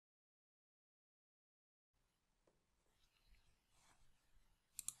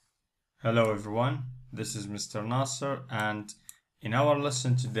Hello everyone, this is Mr. Nasser, and in our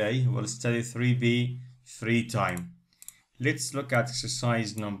lesson today we'll study 3B free time. Let's look at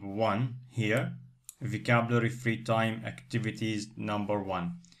exercise number 1 here, vocabulary free time activities number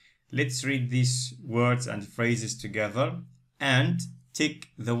 1. Let's read these words and phrases together and tick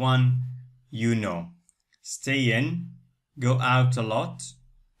the one you know. Stay in, go out a lot,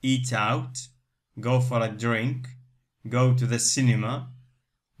 eat out, go for a drink, go to the cinema,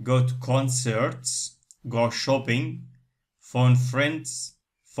 go to concerts, go shopping, phone friends,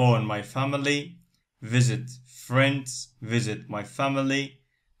 phone my family, visit friends, visit my family,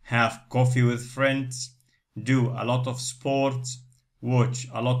 have coffee with friends, do a lot of sports, watch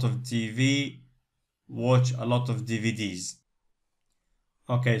a lot of TV, watch a lot of DVDs.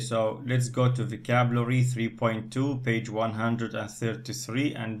 Okay, so let's go to vocabulary 3.2, page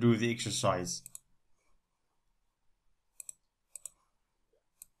 133 and do the exercise.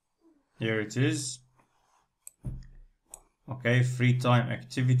 Here it is. Okay, free time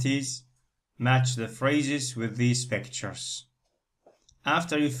activities. Match the phrases with these pictures.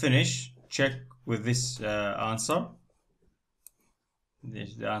 After you finish, check with this answer. This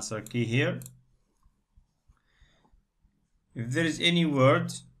is the answer key here. If there is any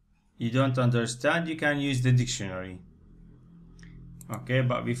word you don't understand, you can use the dictionary. Okay,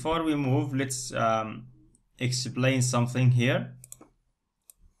 but before we move, let's explain something here.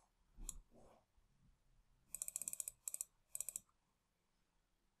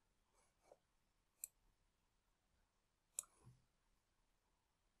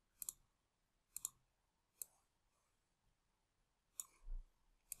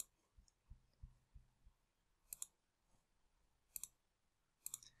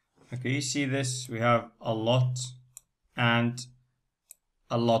 Okay, you see this, we have a lot and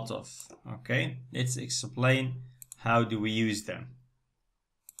a lot of. Okay, let's explain how do we use them.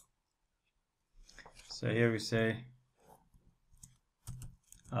 So here we say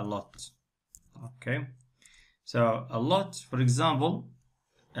a lot. Okay, so a lot, for example,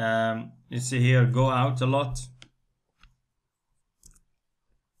 let's say here go out a lot.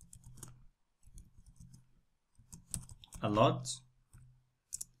 A lot.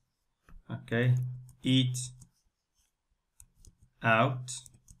 Okay, eat out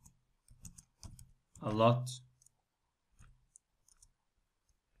a lot,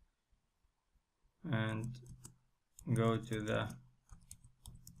 and go to the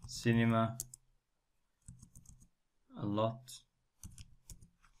cinema a lot.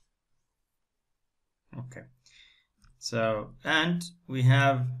 Okay, so and we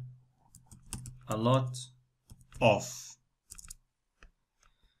have a lot of.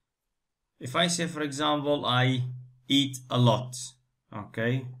 If I say, for example, I eat a lot,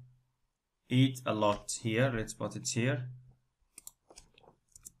 okay, eat a lot here, let's put it here.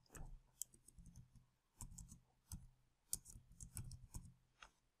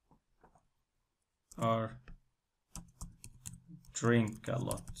 Or drink a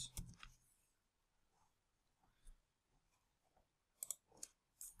lot.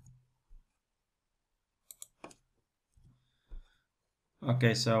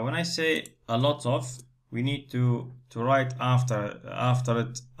 Okay, so when I say a lot of, we need to write after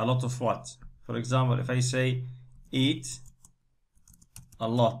it a lot of what? For example, if I say eat a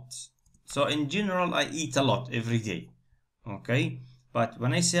lot, so in general I eat a lot every day, okay, but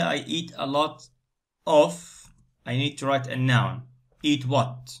when I say I eat a lot of, I need to write a noun. Eat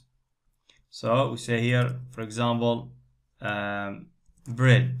what? So we say here, for example,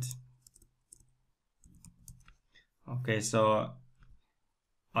 bread. Okay, so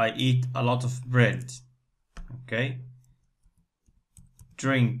I eat a lot of bread. Okay,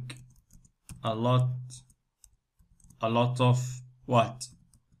 drink a lot of what?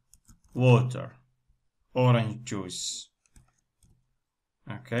 Water, orange juice.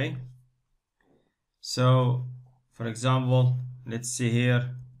 Okay, so for example, let's see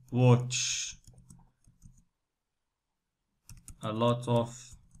here, watch a lot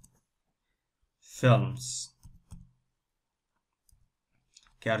of films,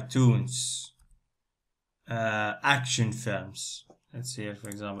 cartoons, action films. Let's see here, for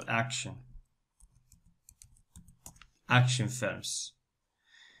example, action films.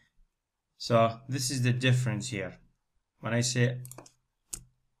 So this is the difference here. When I say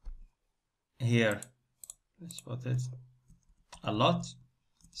here, let's put it a lot,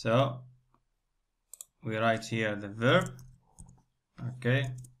 so we write here the verb,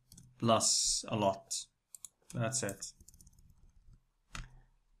 okay, plus a lot. That's it.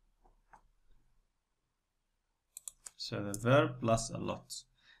 So the verb plus a lot.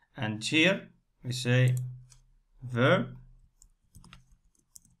 And here we say verb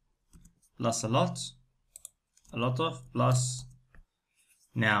plus a lot of plus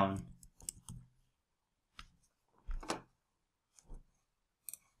noun.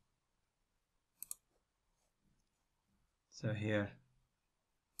 So here,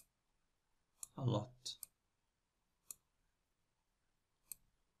 a lot.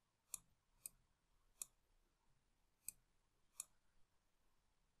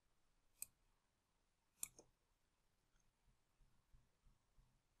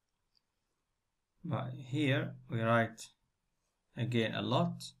 But here we write again a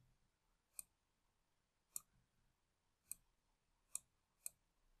lot.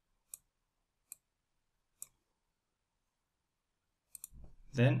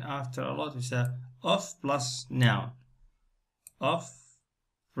 Then after a lot we say of plus noun, of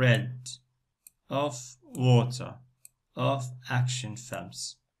bread, of water, of action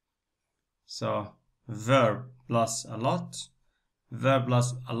films. So verb plus a lot, verb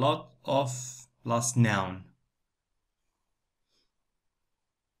plus a lot, of plus noun.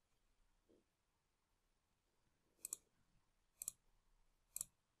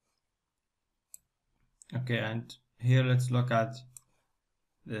 Okay, and here let's look at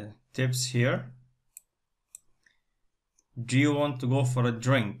the tips here. Do you want to go for a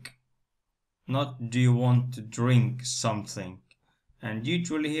drink? Not do you want to drink something. And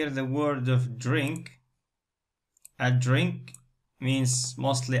usually here the word of drink, a drink means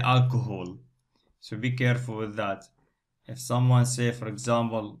mostly alcohol. So be careful with that. If someone say, for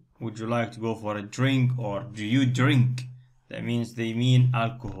example, would you like to go for a drink, or do you drink? That means they mean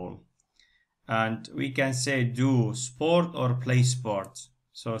alcohol. And we can say do sport or play sport.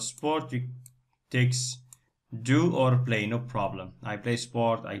 So sport takes do or play, no problem. I play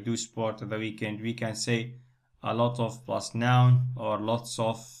sport, I do sport at the weekend. We can say a lot of plus noun or lots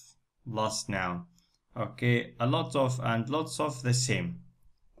of plus noun. Okay, a lot of and lots of the same.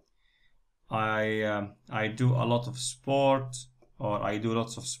 I do a lot of sport, or I do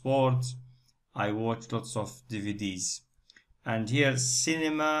lots of sport. I watch lots of DVDs. And here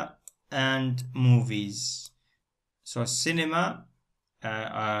cinema and movies. So cinema,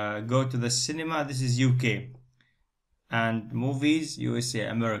 go to the cinema, this is UK, and movies, USA,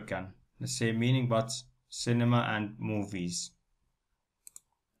 American, the same meaning, but cinema and movies.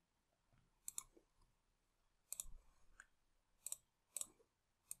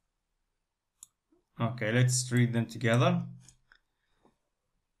 Okay, let's read them together.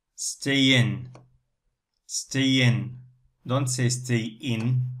 Stay in, stay in. Don't say stay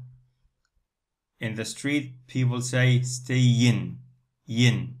in. In the street, people say stay in,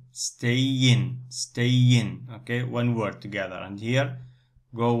 yin, stay in, stay in. Okay, one word together. And here,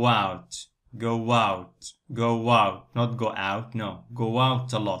 go out, go out, go out. Not go out, no, go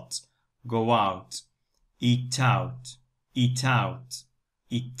out a lot, go out. Eat out, eat out,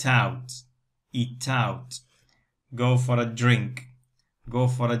 eat out, eat out. Go for a drink, go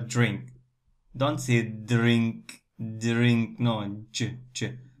for a drink. Don't say drink, drink, no, ch.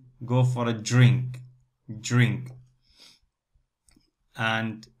 Go for a drink, drink.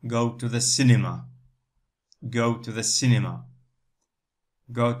 And go to the cinema, go to the cinema.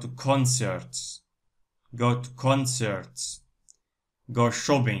 Go to concerts, go to concerts. Go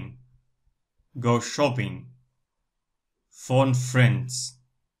shopping, go shopping. Phone friends,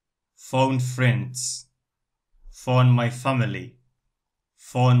 phone friends. Phone my family,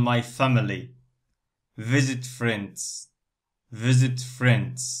 phone my family. Visit friends, visit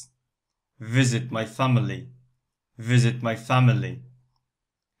friends. Visit my family, visit my family.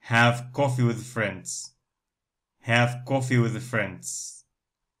 Have coffee with friends, have coffee with friends.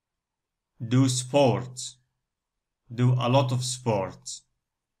 Do sport, do a lot of sport,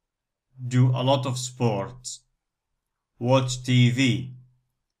 do a lot of sport. Watch TV,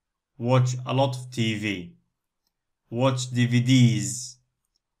 watch a lot of TV. Watch DVDs,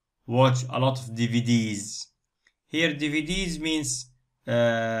 watch a lot of DVDs. Here DVDs means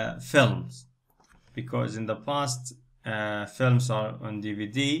films, because in the past films are on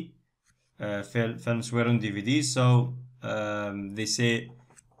DVD, films were on DVD, so they say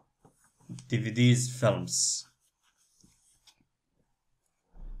DVDs, films.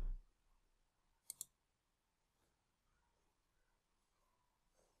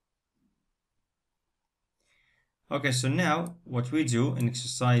 Okay, so now what we do in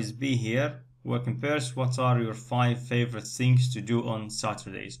exercise B here, we compares what are your 5 favorite things to do on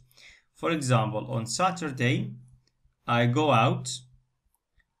Saturdays. For example, on Saturday, I go out,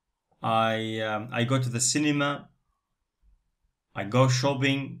 I go to the cinema, I go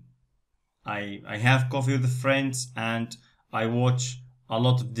shopping, I have coffee with friends, and I watch a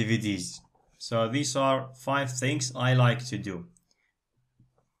lot of DVDs. So these are 5 things I like to do.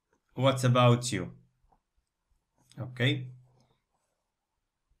 What about you? Okay.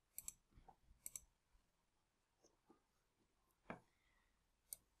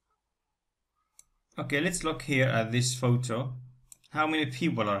 Okay, let's look here at this photo. How many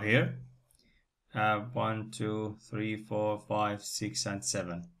people are here? 1, 2, 3, 4, 5, 6, and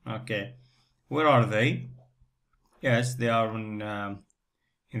 7. Okay, where are they? Yes, they are in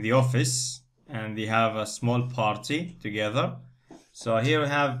the office, and they have a small party together. So here we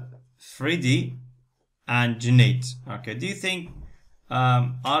have Freddy and Junaid. Okay, do you think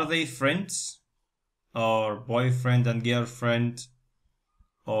are they friends, or boyfriend and girlfriend,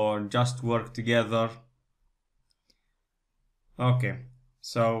 or just work together? Okay,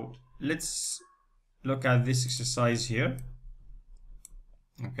 so let's look at this exercise here.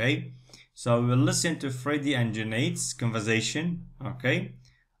 Okay, so we'll listen to Freddy and Junaid's conversation. Okay,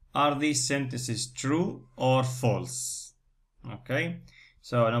 are these sentences true or false? Okay,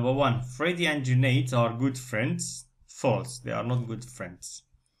 so number 1, Freddy and Junaid are good friends. False, they are not good friends.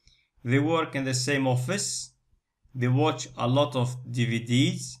 They work in the same office. They watch a lot of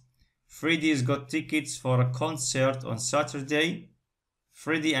DVDs. Freddy's got tickets for a concert on Saturday.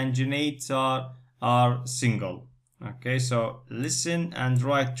 Freddy and Junaid are single. Okay, so listen and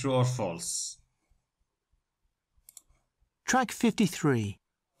write true or false. Track 53.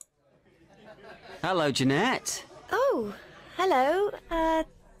 Hello, Jeanette. Oh, hello.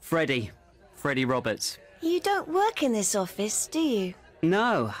 Freddie Roberts. You don't work in this office, do you?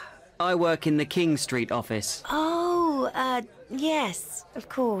 No, I work in the King Street office. Oh, yes, of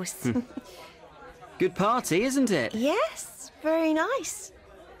course. Good party, isn't it? Yes, very nice.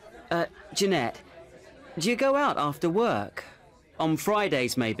 Jeanette, do you go out after work? On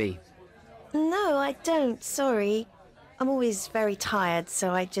Fridays, maybe? No, I don't, sorry. I'm always very tired,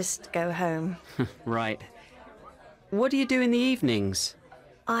 so I just go home. Right. What do you do in the evenings?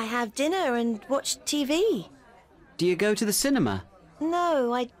 I have dinner and watch TV. Do you go to the cinema?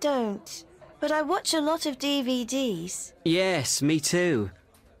 No, I don't. But I watch a lot of DVDs. Yes, me too.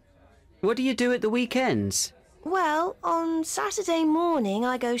 What do you do at the weekends? Well, on Saturday morning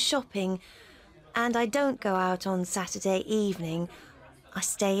I go shopping, and I don't go out on Saturday evening. I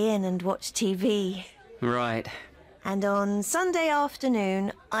stay in and watch TV. Right. And on Sunday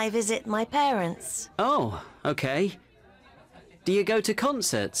afternoon I visit my parents. Oh, okay. Do you go to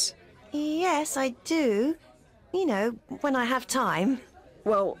concerts? Yes, I do. You know, when I have time.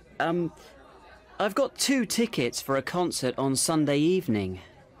 Well, I've got 2 tickets for a concert on Sunday evening.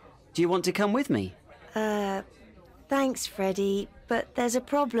 Do you want to come with me? Thanks, Freddie, but there's a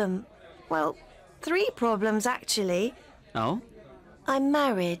problem. Well, 3 problems, actually. Oh? I'm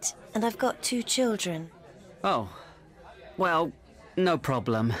married, and I've got 2 children. Oh. Well, no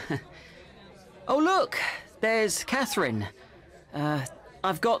problem. Oh, look! There's Catherine.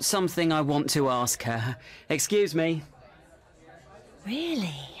 I've got something I want to ask her. Excuse me.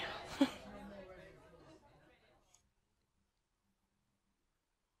 Really?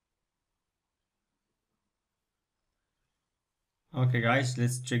 Okay guys,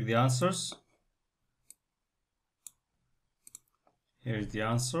 let's check the answers. Here's the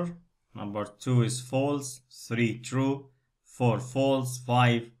answer. Number 2 is false, 3 true, 4 false,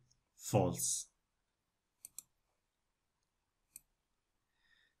 5 false.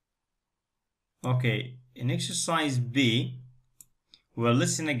 Okay, in exercise B, we'll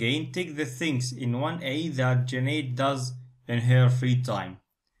listen again. Take the things in 1A that Junaid does in her free time.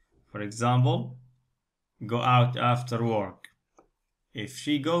 For example, go out after work. If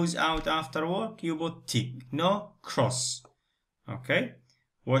she goes out after work, you put tick, no cross. Okay?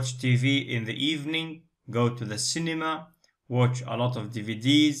 Watch TV in the evening, go to the cinema, watch a lot of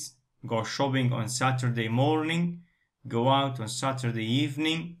DVDs, go shopping on Saturday morning, go out on Saturday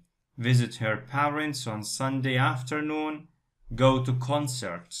evening, visit her parents on Sunday afternoon, go to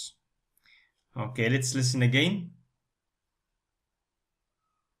concerts. Okay, let's listen again.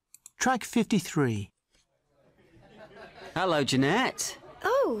 Track 53. Hello, Jeanette.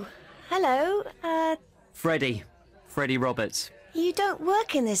 Oh, hello. Freddie Roberts. You don't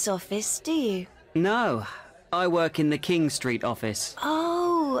work in this office, do you? No, I work in the King Street office.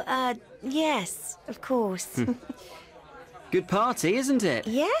 Oh, yes, of course. Good party, isn't it?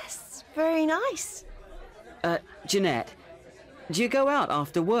 Yes, very nice. Jeanette, do you go out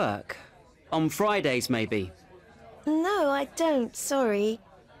after work? On Fridays, maybe? No, I don't, sorry.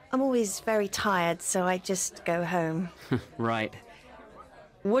 I'm always very tired, so I just go home. Right.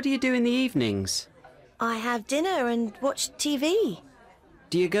 What do you do in the evenings? I have dinner and watch TV.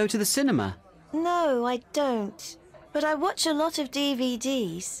 Do you go to the cinema? No, I don't. But I watch a lot of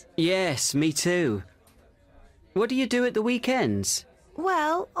DVDs. Yes, me too. What do you do at the weekends?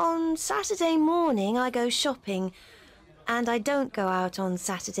 Well, on Saturday morning I go shopping, and I don't go out on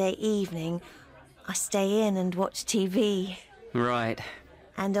Saturday evening. I stay in and watch TV. Right.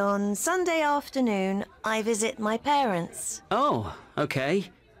 And on Sunday afternoon I visit my parents. Oh, okay.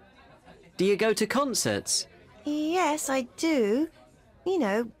 Do you go to concerts? Yes, I do. You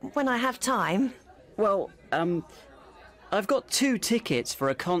know, when I have time. Well, I've got 2 tickets for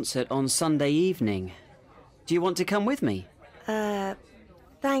a concert on Sunday evening. Do you want to come with me?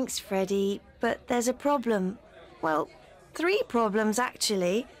 Thanks, Freddie, but there's a problem. Well, 3 problems,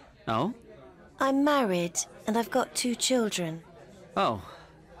 actually. Oh? I'm married, and I've got 2 children. Oh.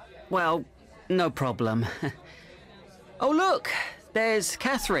 Well, no problem. Oh, look! There's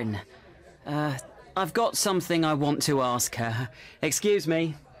Catherine. I've got something I want to ask her. Excuse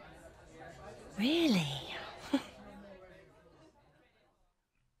me. Really?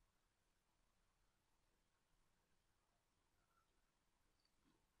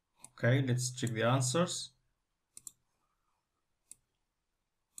 Okay, let's check the answers.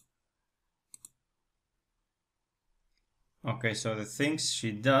 Okay, so the things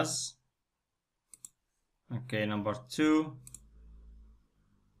she does. Okay, number 2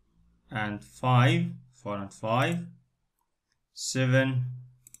 and 5, 4 and 5, 7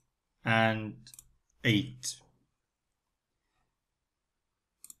 and 8.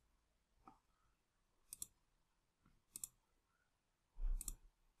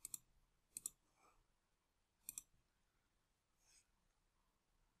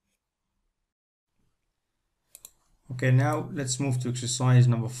 Okay, now let's move to exercise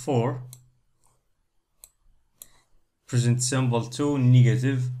number 4. Present simple to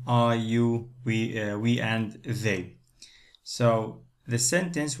negative I, you, we and they. So the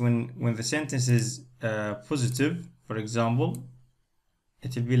sentence, when the sentence is positive, for example,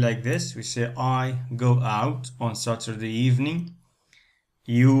 it will be like this. We say I go out on Saturday evening.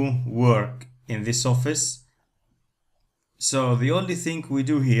 You work in this office. So the only thing we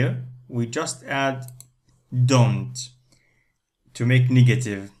do here, we just add don't to make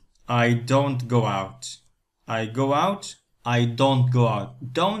negative. I don't go out. I go out. I don't go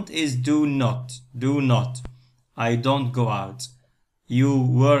out. Don't is do not. Do not. I don't go out. You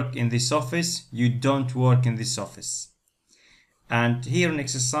work in this office. You don't work in this office. And here in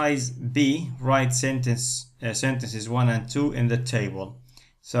exercise B, write sentences 1 and 2 in the table.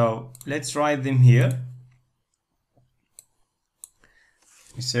 So let's write them here.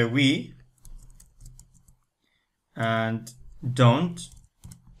 We say we and don't.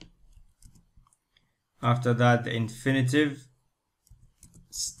 After that, the infinitive,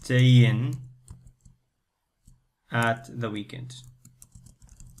 stay in at the weekend.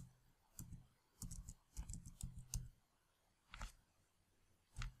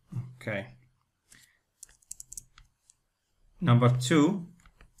 Okay. Number 2,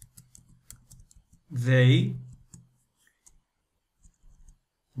 they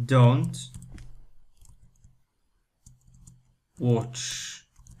don't watch,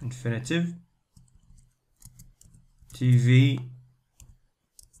 infinitive, TV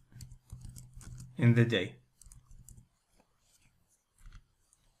in the day.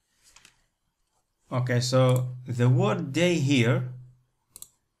 Okay, so the word day here,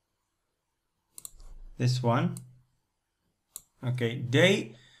 this one, okay,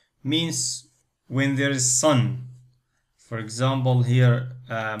 day means when there is sun. For example, here,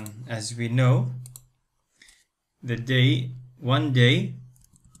 as we know, the day, one day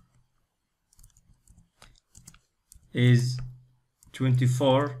is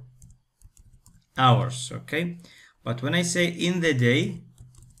 24 hours, okay? But when I say in the day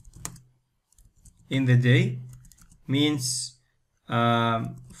means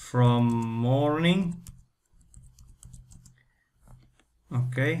from morning,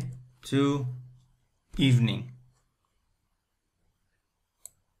 okay, to evening.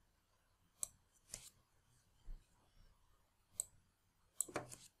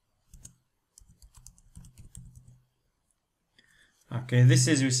 Okay, this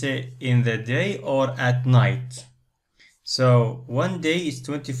is, we say, in the day or at night. So one day is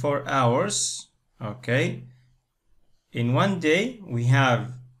 24 hours, okay? In one day we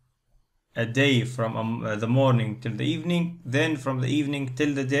have a day from the morning till the evening, then from the evening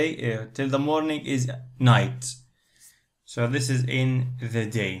till the day till the morning is night. So this is in the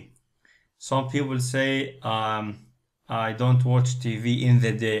day. Some people say I don't watch TV in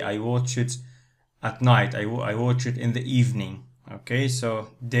the day, I watch it at night, I watch it in the evening. Okay, so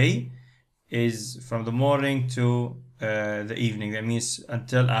day is from the morning to the evening. That means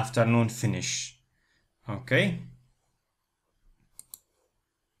until afternoon finish. Okay.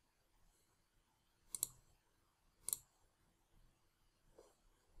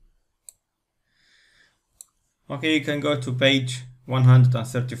 Okay, you can go to page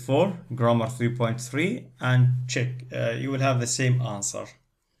 134, grammar 3.3, and check. You will have the same answer.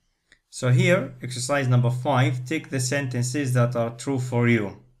 So here, exercise number 5, take the sentences that are true for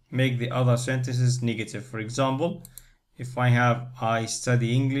you. Make the other sentences negative. For example, if I have I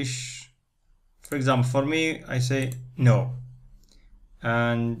study English, for example, for me, I say no.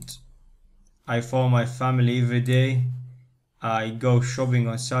 And I phone my family every day. I go shopping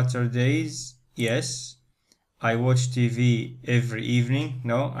on Saturdays. Yes. I watch TV every evening.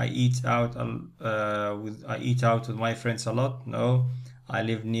 No. I eat out with my friends a lot. No. I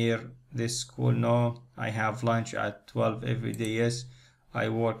live near this school. No. I have lunch at 12 every day. Yes. I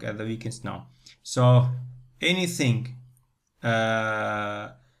work at the weekends. No. So anything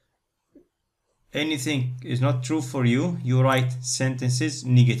is not true for you, you write sentences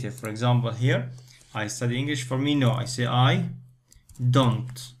negative. For example, here, I study English. For me, no. I say I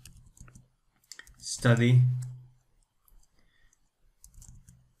don't study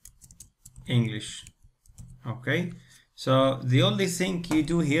English. Okay, so the only thing you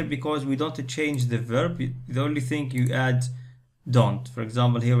do here, because we don't change the verb, the only thing you add don't. For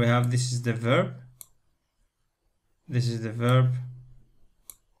example, here we have, this is the verb, this is the verb,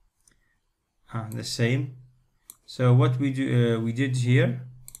 the same. So what we did here,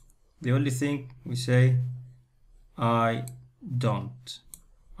 the only thing we say, I don't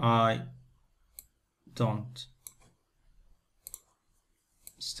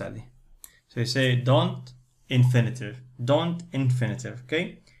study. So you say don't infinitive,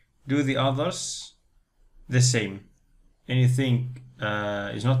 okay. Do the others the same. Anything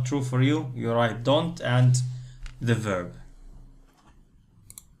is not true for you, you write don't and the verb.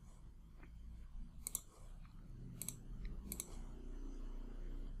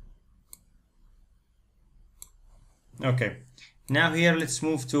 Okay, now here let's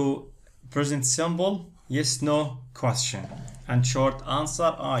move to present simple, yes, no question, and short answer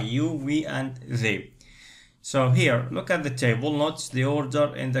are you, we, and they. So here, look at the table, notice the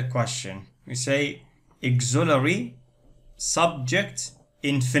order in the question. We say auxiliary, subject,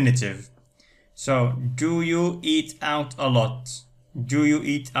 infinitive. So, do you eat out a lot? Do you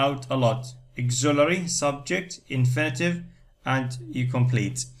eat out a lot? Auxiliary, subject, infinitive, and you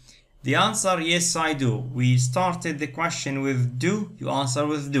complete. The answer, yes, I do. We started the question with do, you answer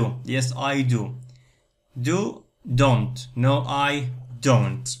with do. Yes, I do. Do, don't. No, I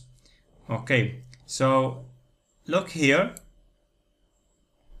don't. Okay, so look here.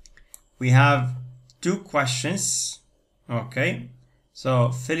 We have two questions. Okay, so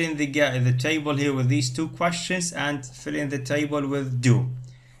fill in the table here with these two questions and fill in the table with do.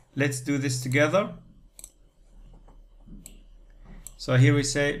 Let's do this together. So here we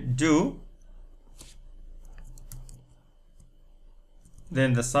say do,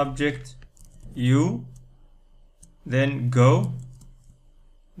 then the subject you, then go,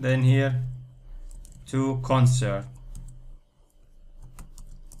 then here to concert.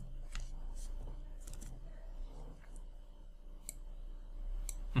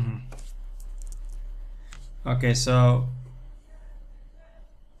 Okay, so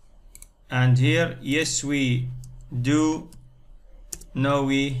and here, yes we do, no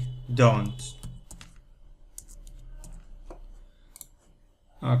we don't.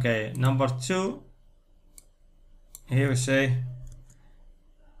 Okay, number 2, here we say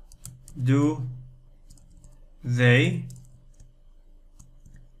do they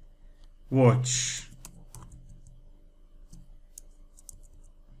watch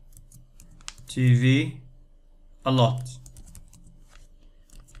TV a lot?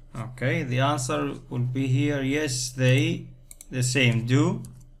 Okay, the answer would be here, yes they, the same, do,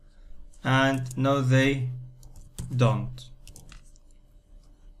 and no they don't.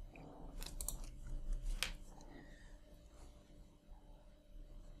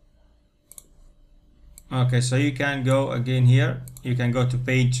 Okay, so you can go again here, you can go to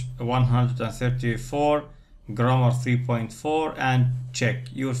page 134, grammar 3.4, and check,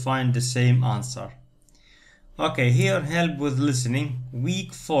 you'll find the same answer. Okay, here help with listening.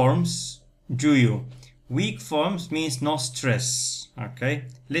 Weak forms, do you? Weak forms means no stress. Okay,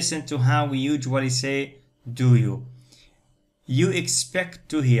 listen to how we usually say do you. You expect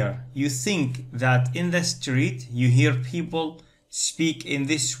to hear, you think that in the street you hear people speak in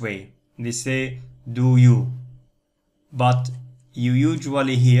this way, they say do you, but you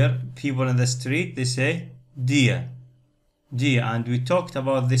usually hear people in the street, they say dear, and we talked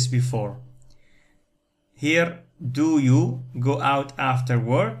about this before. Here, do you go out after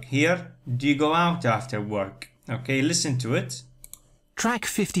work? Here, do you go out after work? Okay, listen to it. Track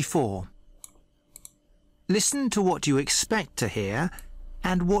 54. Listen to what you expect to hear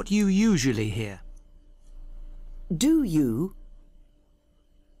and what you usually hear. Do you?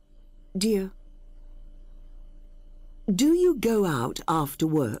 Dear, do you go out after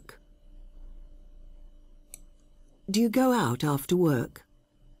work? Do you go out after work?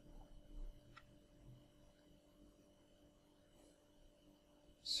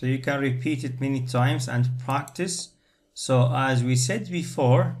 So you can repeat it many times and practice. So as we said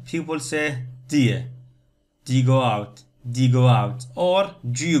before, people say do you go out, do you go out, or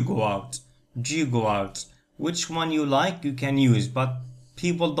do you go out, do you go out. Which one you like you can use, but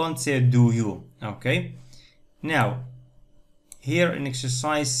people don't say do you. Okay, now here in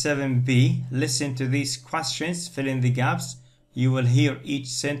exercise 7b, listen to these questions, fill in the gaps. You will hear each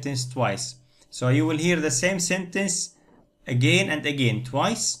sentence twice. So you will hear the same sentence again and again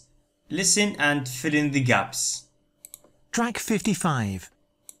twice. Listen and fill in the gaps. Track 55.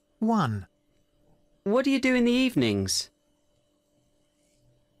 1. What do you do in the evenings?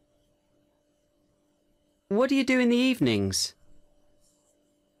 What do you do in the evenings?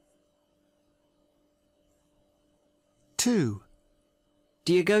 2.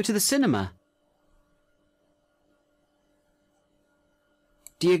 Do you go to the cinema?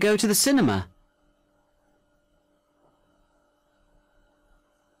 Do you go to the cinema?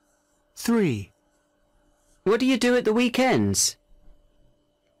 3. What do you do at the weekends?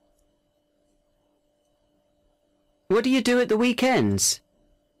 What do you do at the weekends?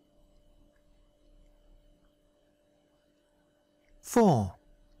 4.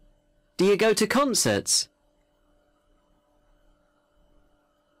 Do you go to concerts?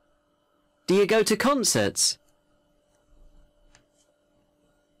 Do you go to concerts?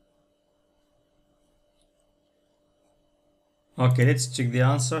 Okay, let's check the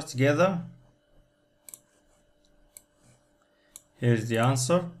answer together. Here's the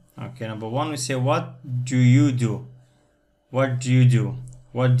answer. Okay, number 1 we say what do you do? What do you do?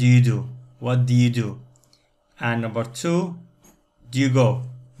 What do you do? What do you do? And number 2, do you go?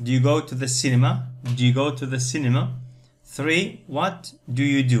 Do you go to the cinema? Do you go to the cinema? 3, what do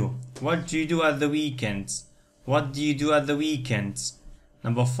you do? What do you do at the weekends? What do you do at the weekends?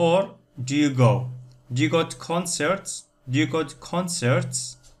 Number 4, do you go? Do you go to concerts? Do you go to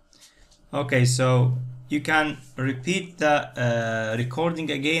concerts? Okay, so you can repeat the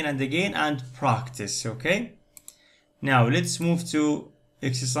recording again and again and practice, okay? Now let's move to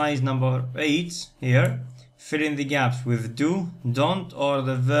exercise number 8 here. Fill in the gaps with do, don't, or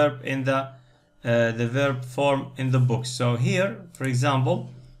the verb in the verb form in the book. So here, for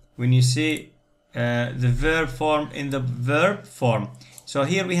example, when you see the verb form in the verb form, so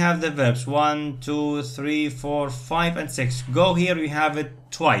here we have the verbs 1, 2, 3, 4, 5, and 6. Go here we have it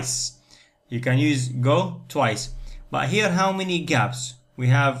twice. You can use go twice. But here how many gaps? We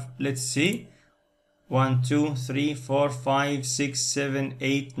have, let's see, 1, 2, 3, 4, 5, 6, 7,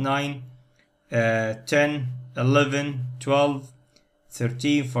 8, 9, 10, 11, 12,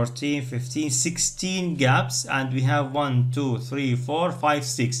 13, 14, 15, 16 gaps, and we have 1, 2, 3, 4, 5,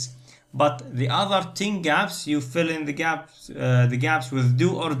 6. But the other 10 gaps, you fill in the gaps with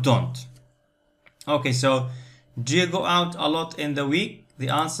do or don't. Okay, so do you go out a lot in the week? The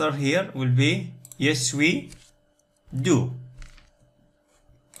answer here will be yes, we do.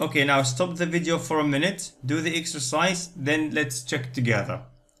 Okay, now stop the video for a minute, do the exercise, then let's check together.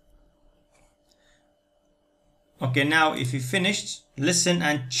 Okay, now if you finished, listen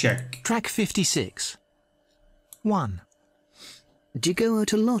and check. Track 56. 1. Do you go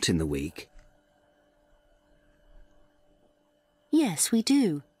out a lot in the week? Yes, we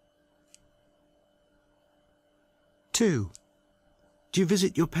do. 2. Do you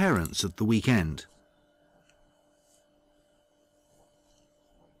visit your parents at the weekend?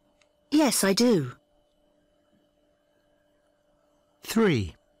 Yes, I do.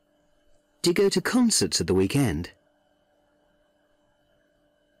 3. Do you go to concerts at the weekend?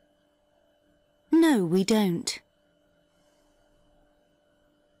 No, we don't.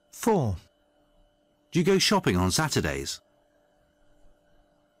 4. Do you go shopping on Saturdays?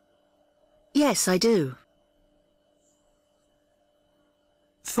 Yes, I do.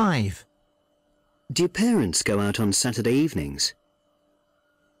 5. Do your parents go out on Saturday evenings?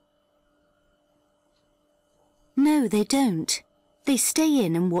 No, they don't. They stay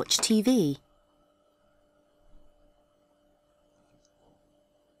in and watch TV.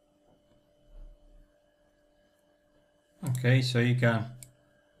 Okay, so you can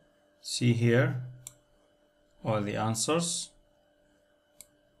see here all the answers.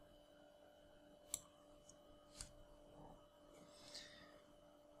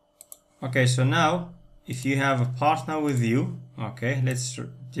 Okay, so now if you have a partner with you, okay, let's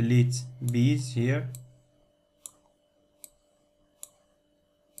delete B's here.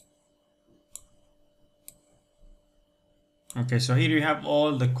 Okay, so here you have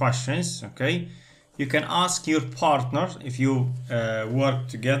all the questions. Okay, you can ask your partner if you work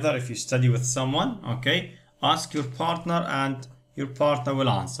together, if you study with someone. Okay, ask your partner and your partner will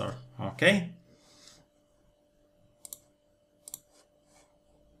answer. Okay.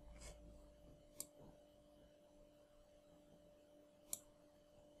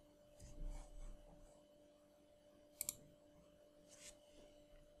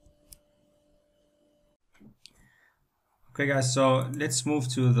 Okay guys, so let's move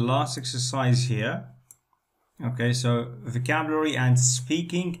to the last exercise here. Okay, so vocabulary and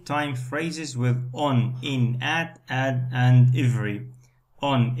speaking time phrases with on, in, at, and every.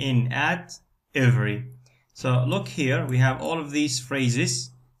 On, in, at, every. So look here, we have all of these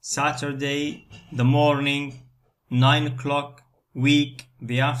phrases. Saturday, the morning, 9 o'clock, week,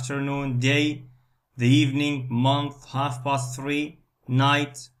 the afternoon, day, the evening, month, 3:30,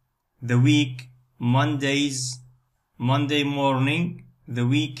 night, the week, Mondays, Monday morning, the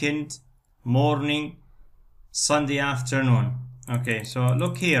weekend, morning, Sunday afternoon. Okay, so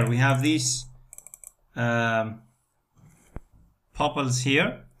look here, we have these popples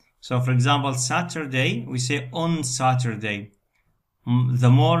here. So for example, Saturday, we say on Saturday.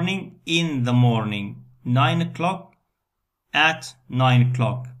 The morning, in the morning. 9 o'clock, at 9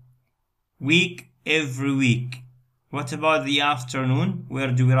 o'clock. Week, every week. What about the afternoon?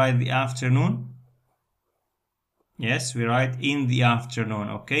 Where do we write the afternoon? Yes, we write in the afternoon.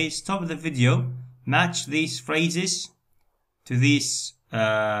 Okay, stop the video. Match these phrases to these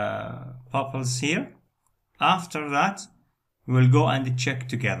popples here. After that, we will go and check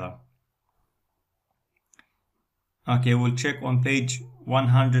together. Okay, we'll check on page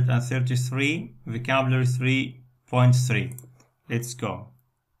 133, vocabulary 3.3. Let's go.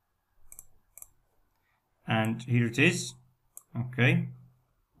 And here it is. Okay.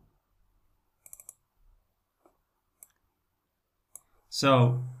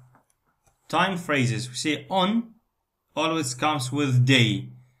 So, time phrases. We say on always comes with day.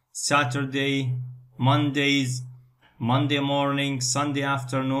 Saturday, Mondays, Monday morning, Sunday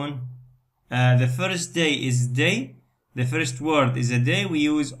afternoon. The first day is day. The first word is a day. We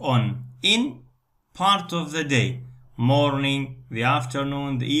use on. In, part of the day. Morning, the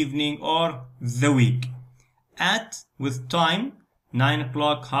afternoon, the evening, or the week. At, with time. 9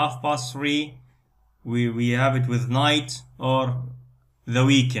 o'clock, 3:30. We have it with night or the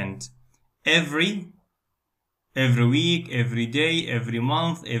weekend. Every week, every day, every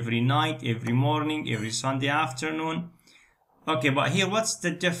month, every night, every morning, every Sunday afternoon. Okay, but here what's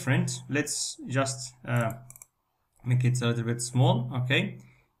the difference? Let's just make it a little bit small. Okay,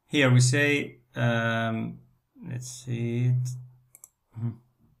 here we say let's see it.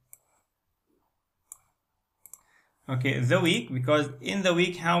 Okay, the week, because in the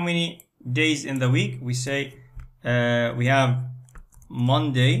week, how many days in the week? We say we have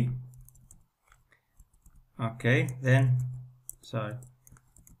Monday. Okay, then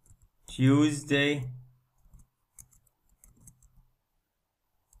Tuesday,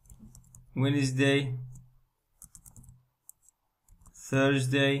 Wednesday,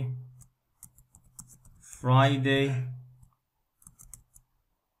 Thursday, Friday,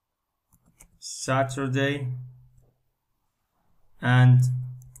 Saturday, and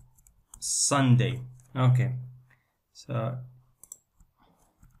Sunday. Okay, so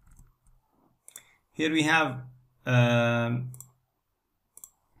here we have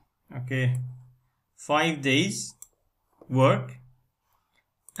 5 days work,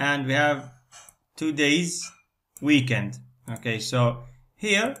 and we have 2 days weekend. Okay, so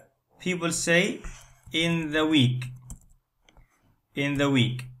here people say in the week. In the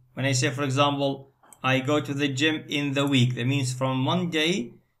week. When I say, for example, I go to the gym in the week, that means from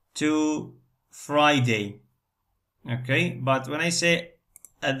Monday to Friday. Okay, but when I say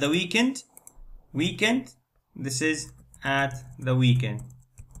at the weekend, this is at the weekend.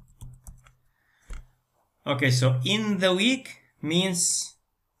 Okay, so in the week means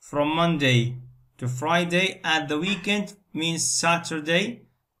from Monday to Friday. At the weekend means Saturday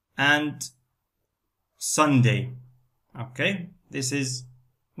and Sunday. Okay, this is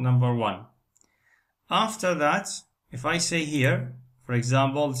number one. After that, if I say here, for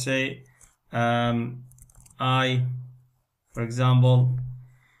example, say for example,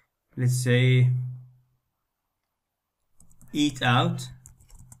 let's say eat out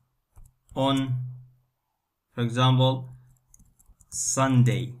on, for example,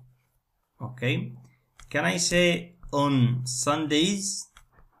 Sunday. Okay, can I say on Sundays?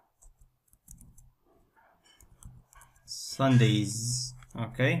 Sundays.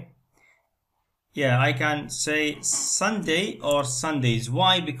 Okay, yeah, I can say Sunday or Sundays.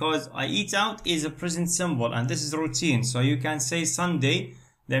 Why? Because I eat out is a present symbol and this is routine. So you can say Sunday,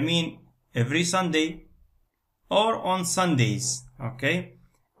 that mean every Sunday or on Sundays. Okay.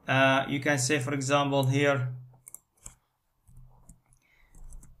 You can say, for example, here,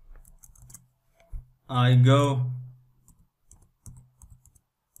 I go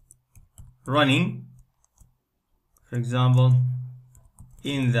running, for example,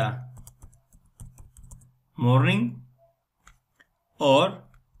 in the morning, or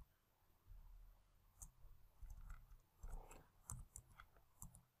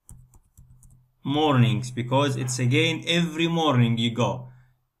mornings, because it's again every morning you go.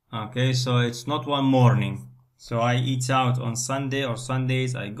 Okay, so it's not one morning. So I eat out on Sunday or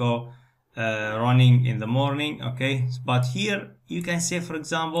Sundays, I go running in the morning. Okay, but here you can say, for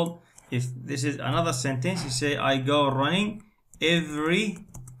example, if this is another sentence, you say I go running every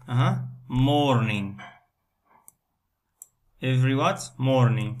morning. Every what?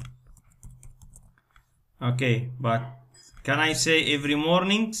 Morning. Okay, but can I say every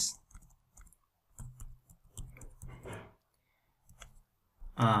mornings?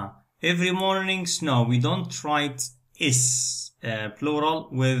 Every mornings, no, we don't write is plural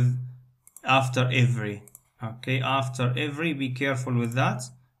with after every. Okay, after every, be careful with that.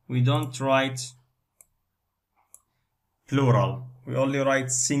 We don't write plural. We only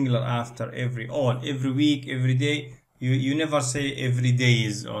write singular after every. All, every week, every day. You never say every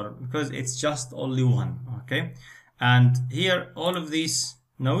days, or because it's just only one. Okay, and here all of these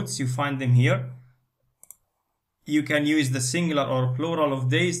notes, you find them here. You can use the singular or plural of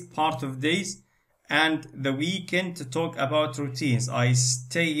days, part of days, and the weekend to talk about routines. I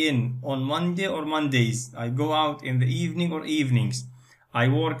stay in on Monday or Mondays. I go out in the evening or evenings. I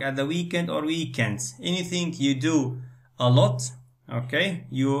work at the weekend or weekends. Anything you do a lot, okay,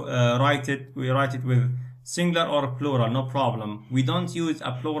 you write it. We write it with singular or plural, no problem. We don't use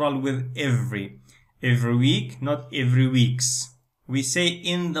a plural with every week, not every weeks. We say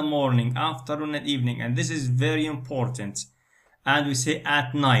in the morning, afternoon and evening, and this is very important. And we say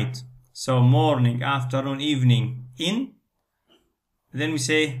at night. So morning, afternoon, evening, in. Then we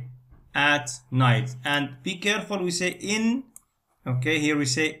say at night. And be careful, we say in. Okay, here we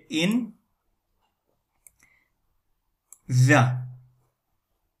say in the.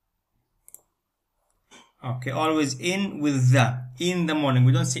 Okay, always in with the. In the morning.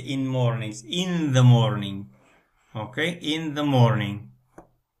 We don't say in mornings. In the morning. Okay, in the morning.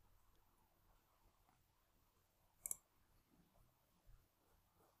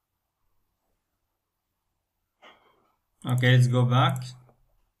 Okay, let's go back.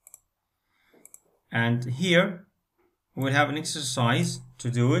 And here we'll have an exercise to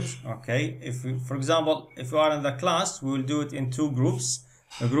do it. Okay, if we, for example, if we are in the class, we will do it in two groups,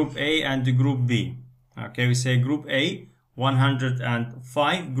 the group A and the group B. Okay, we say group A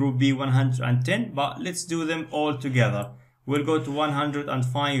 105, group B 110, but let's do them all together. We'll go to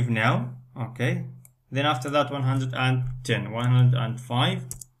 105 now. Okay, then after that 110, 105.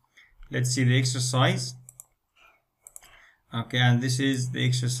 Let's see the exercise. Okay, and this is the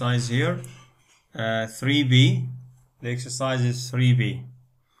exercise here, 3B. The exercise is 3B.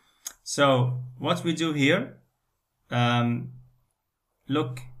 So what we do here,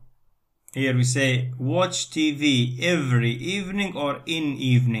 look here, we say watch TV every evening or in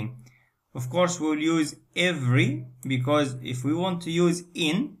evening. Of course we'll use every, because if we want to use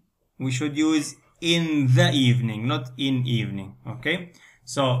in, we should use in the evening, not in evening. Okay,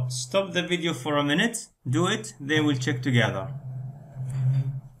 so stop the video for a minute, do it, then we'll check together.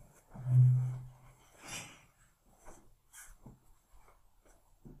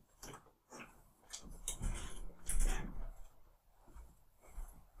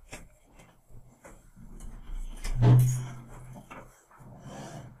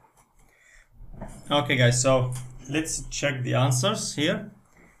 Okay guys, so let's check the answers here.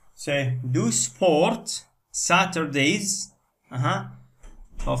 Say, do sport Saturdays.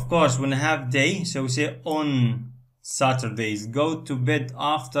 Of course, when I have day, so we say on Saturdays. Go to bed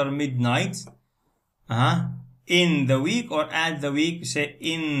after midnight. In the week or at the week, we say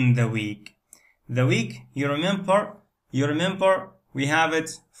in the week. The week, you remember we have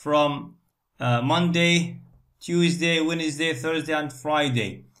it from Monday, Tuesday, Wednesday, Thursday and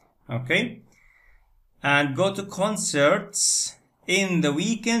Friday. Okay, and go to concerts in the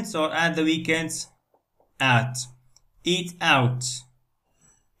weekends or at the weekends. At. Eat out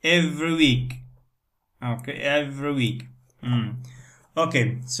every week. Okay, every week.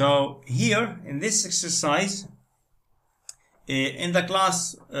 Okay, so here in this exercise, in the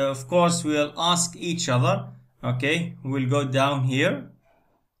class, of course, we'll ask each other. Okay, we'll go down here.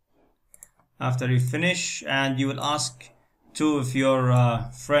 after you finish, and you will ask two of your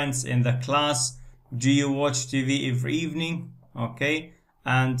friends in the class, do you watch TV every evening? Okay,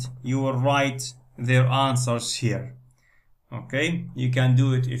 and you will write their answers here. Okay, you can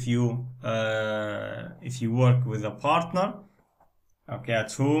do it if you work with a partner. Okay,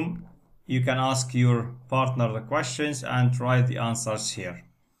 at home you can ask your partner the questions and write the answers here.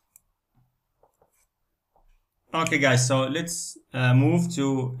 Okay guys, so let's move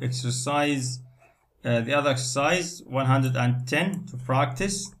to exercise, the other exercise 110 to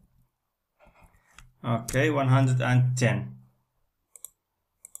practice. Okay, 110,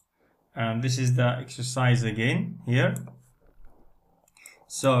 and this is the exercise again here.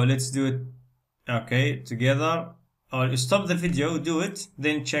 So let's do it, okay, together, or stop the video, do it,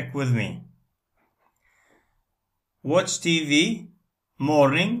 then check with me. Watch TV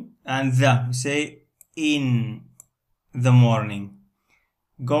morning, and say in the morning.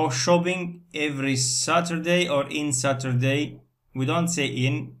 Go shopping every Saturday or in Saturday. We don't say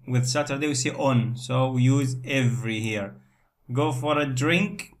in, with Saturday we say on, so we use every here. Go for a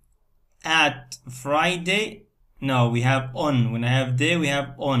drink at Friday. No, we have on. When I have day, we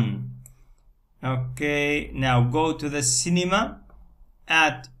have on. Okay, now go to the cinema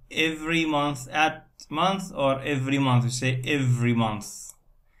at every month. At month or every month, we say every month.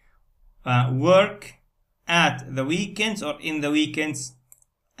 Work at the weekends or in the weekends,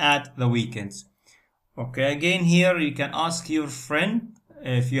 at the weekends. Okay, again here you can ask your friend.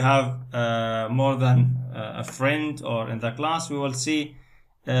 If you have more than a friend or in the class, we will see,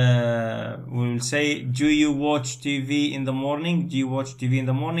 we will say, do you watch TV in the morning? Do you watch TV in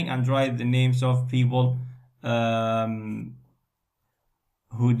the morning? And write the names of people who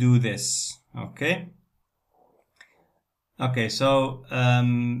do this. Okay. Okay, so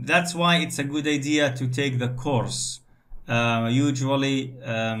that's why it's a good idea to take the course. Usually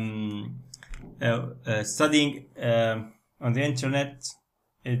studying on the internet,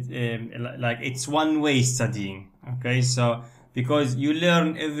 like it's one-way studying. Okay, so because you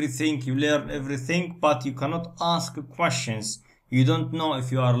learn everything, but you cannot ask questions. You don't know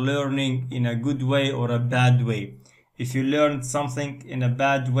if you are learning in a good way or a bad way. If you learn something in a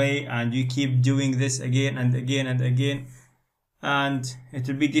bad way and you keep doing this again and again and again, and it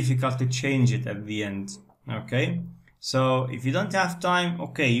will be difficult to change it at the end. Okay, so if you don't have time,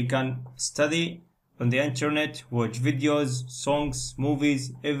 okay, you can study on the internet, watch videos, songs,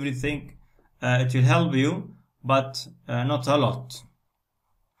 movies, everything. It will help you, but not a lot.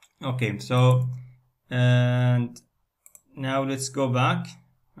 Okay, so and now let's go back,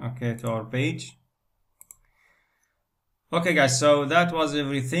 okay, to our page. Okay guys, so that was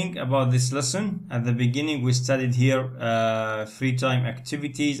everything about this lesson. At the beginning we studied here free time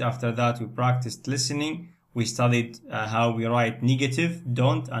activities. After that we practiced listening. We studied how we write negative,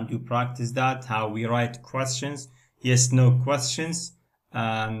 don't, and we practiced that, how we write questions, yes, no questions.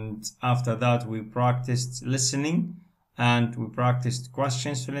 And after that we practiced listening and we practiced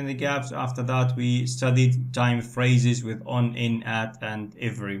questions, filling the gaps. After that we studied time phrases with on, in, at, and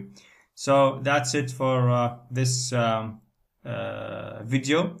every. So that's it for this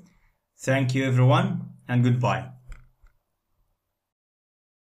video. Thank you everyone, and goodbye.